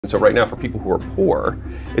And so right now, for people who are poor,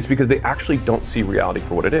 it's because they actually don't see reality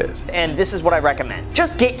for what it is. And this is what I recommend.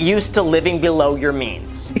 Just get used to living below your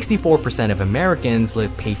means. 64% of Americans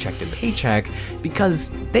live paycheck to paycheck because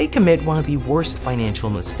they commit one of the worst financial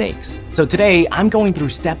mistakes. So today, I'm going through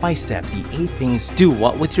step by step the 8 things. Do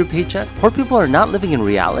what with your paycheck? Poor people are not living in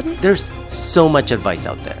reality? There's so much advice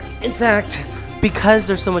out there. In fact, because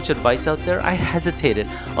there's so much advice out there, I hesitated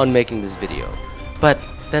on making this video. But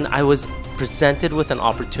then I was presented with an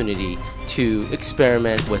opportunity to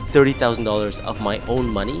experiment with $30,000 of my own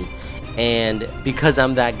money, and because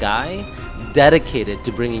I'm that guy dedicated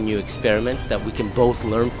to bringing you experiments that we can both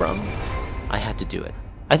learn from, I had to do it.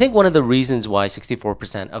 I think one of the reasons why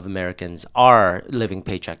 64% of Americans are living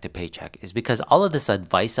paycheck to paycheck is because all of this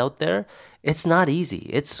advice out there, it's not easy.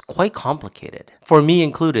 It's quite complicated. For me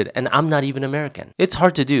included, and I'm not even American. It's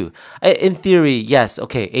hard to do. In theory, yes,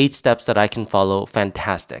 okay, 8 steps that I can follow,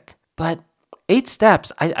 fantastic. But 8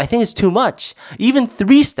 steps, I think is too much. Even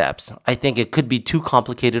 3 steps, I think it could be too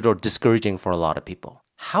complicated or discouraging for a lot of people.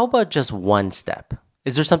 How about just 1 step?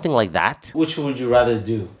 Is there something like that? Which would you rather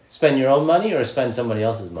do? Spend your own money or spend somebody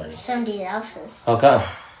else's money? Somebody else's. How come?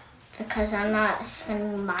 Because I'm not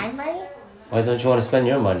spending my money. Why don't you want to spend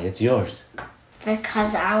your money? It's yours.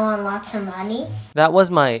 Because I want lots of money. That was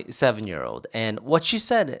my 7-year-old, and what she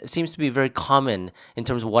said seems to be very common in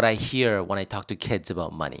terms of what I hear when I talk to kids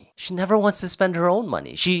about money. She never wants to spend her own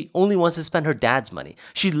money. She only wants to spend her dad's money.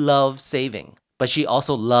 She loves saving, but she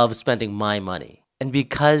also loves spending my money. And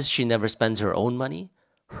because she never spends her own money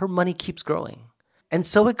keeps growing. And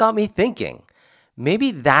so it got me thinking, maybe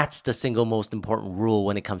that's the single most important rule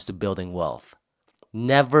when it comes to building wealth.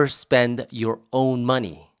 Never spend your own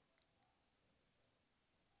money.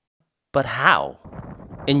 But how?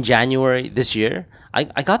 In January this year, I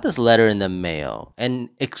got this letter in the mail, an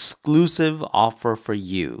exclusive offer for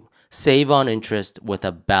you. Save on interest with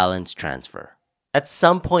a balance transfer. At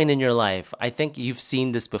some point in your life, I think you've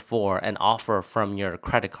seen this before, an offer from your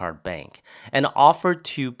credit card bank. An offer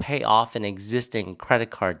to pay off an existing credit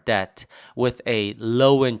card debt with a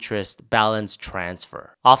low interest balance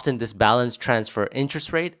transfer. Often this balance transfer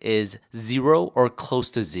interest rate is 0 or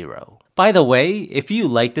close to 0. By the way, if you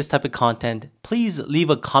like this type of content, please leave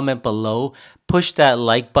a comment below, push that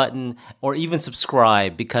like button, or even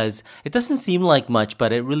subscribe, because it doesn't seem like much,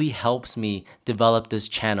 but it really helps me develop this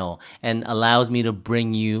channel and allows me to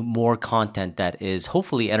bring you more content that is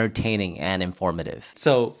hopefully entertaining and informative.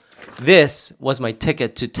 So this was my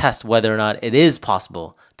ticket to test whether or not it is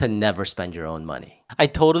possible to never spend your own money. I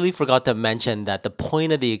totally forgot to mention that the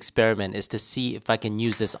point of the experiment is to see if I can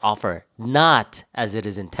use this offer not as it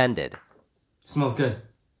is intended. Smells good.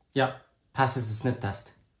 Yep, passes the sniff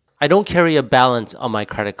test. I don't carry a balance on my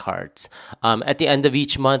credit cards. At the end of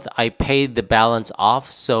each month, I pay the balance off,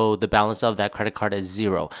 so the balance of that credit card is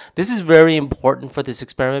 0. This is very important for this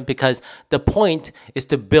experiment because the point is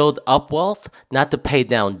to build up wealth, not to pay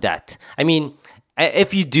down debt. I mean,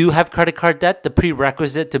 if you do have credit card debt, the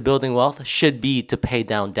prerequisite to building wealth should be to pay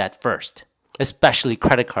down debt first, especially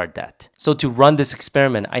credit card debt. So to run this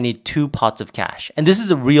experiment, I need 2 pots of cash. And this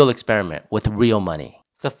is a real experiment with real money.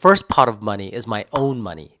 The first pot of money is my own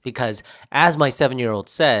money because, as my 7-year-old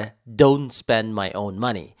said, don't spend my own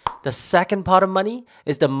money. The second pot of money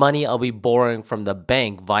is the money I'll be borrowing from the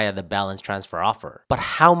bank via the balance transfer offer. But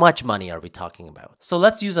how much money are we talking about? So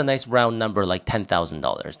let's use a nice round number like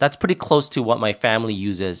 $10,000. That's pretty close to what my family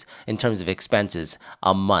uses in terms of expenses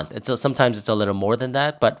a month. Sometimes it's a little more than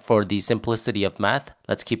that, but for the simplicity of math,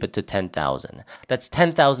 let's keep it to $10,000. That's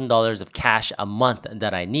 $10,000 of cash a month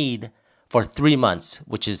that I need for 3 months,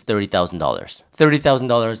 which is $30,000.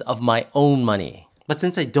 $30,000 of my own money. But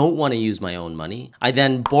since I don't want to use my own money, I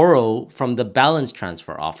then borrow from the balance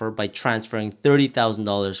transfer offer by transferring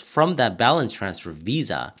 $30,000 from that balance transfer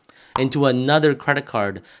Visa into another credit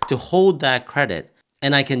card to hold that credit,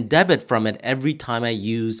 and I can debit from it every time I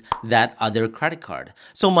use that other credit card.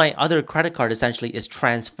 So my other credit card essentially is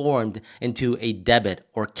transformed into a debit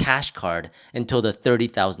or cash card until the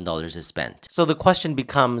 $30,000 is spent. So the question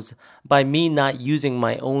becomes, by me not using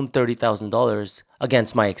my own $30,000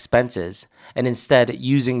 against my expenses and instead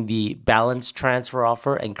using the balance transfer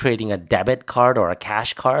offer and creating a debit card or a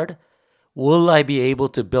cash card, will I be able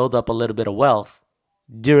to build up a little bit of wealth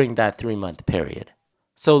during that 3-month period?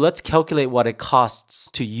 So let's calculate what it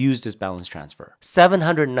costs to use this balance transfer.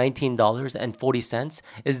 $719.40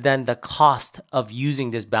 is then the cost of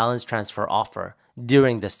using this balance transfer offer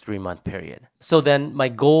during this 3-month period. So then my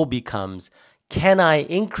goal becomes, can I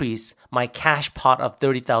increase my cash pot of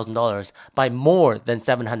 $30,000 by more than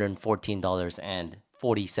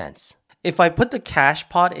 $714.40? If I put the cash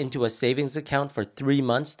pot into a savings account for 3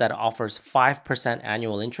 months that offers 5%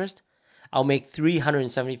 annual interest, I'll make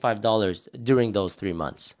 $375 during those 3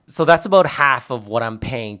 months. So that's about half of what I'm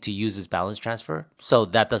paying to use this balance transfer. So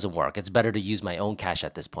that doesn't work. It's better to use my own cash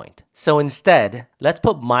at this point. So instead, let's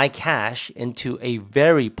put my cash into a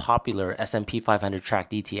very popular S&P 500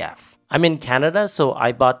 tracked ETF. I'm in Canada, so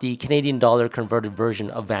I bought the Canadian dollar converted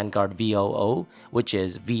version of Vanguard VOO, which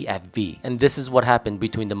is VFV. And this is what happened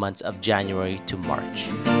between the months of January to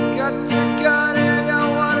March.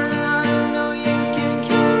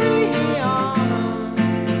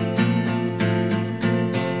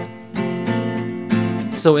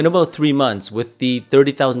 So in about 3 months, with the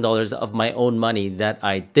 $30,000 of my own money that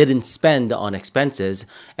I didn't spend on expenses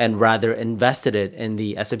and rather invested it in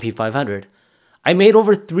the S&P 500, I made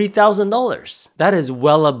over $3,000. That is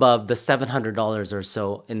well above the $700 or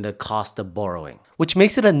so in the cost of borrowing, which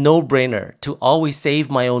makes it a no-brainer to always save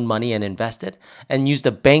my own money and invest it and use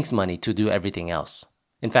the bank's money to do everything else.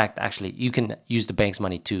 In fact, actually, you can use the bank's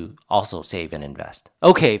money to also save and invest.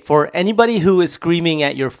 Okay, for anybody who is screaming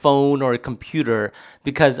at your phone or computer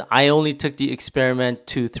because I only took the experiment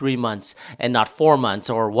to 3 months and not 4 months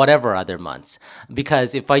or whatever other months.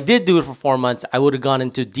 Because if I did do it for 4 months, I would have gone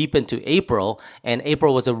deep into April, and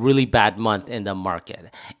April was a really bad month in the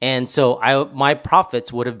market. And so my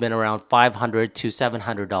profits would have been around $500 to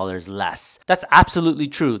 $700 less. That's absolutely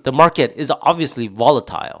true. The market is obviously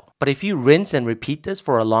volatile. But if you rinse and repeat this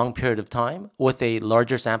for a long period of time with a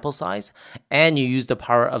larger sample size, and you use the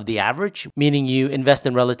power of the average, meaning you invest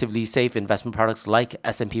in relatively safe investment products like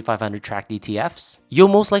S&P 500 tracked ETFs, you'll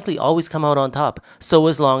most likely always come out on top, so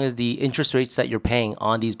as long as the interest rates that you're paying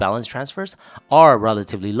on these balance transfers are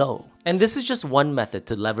relatively low. And this is just one method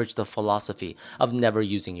to leverage the philosophy of never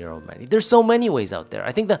using your own money. There's so many ways out there.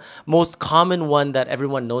 I think the most common one that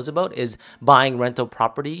everyone knows about is buying rental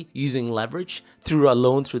property using leverage through a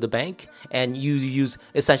loan through the bank, and you use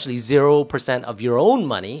essentially 0% of your own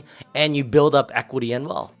money and you build up equity and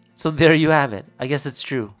wealth. So there you have it. I guess it's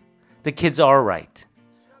true. The kids are right.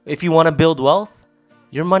 If you want to build wealth,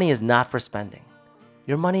 your money is not for spending.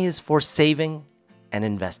 Your money is for saving and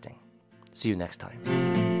investing. See you next time.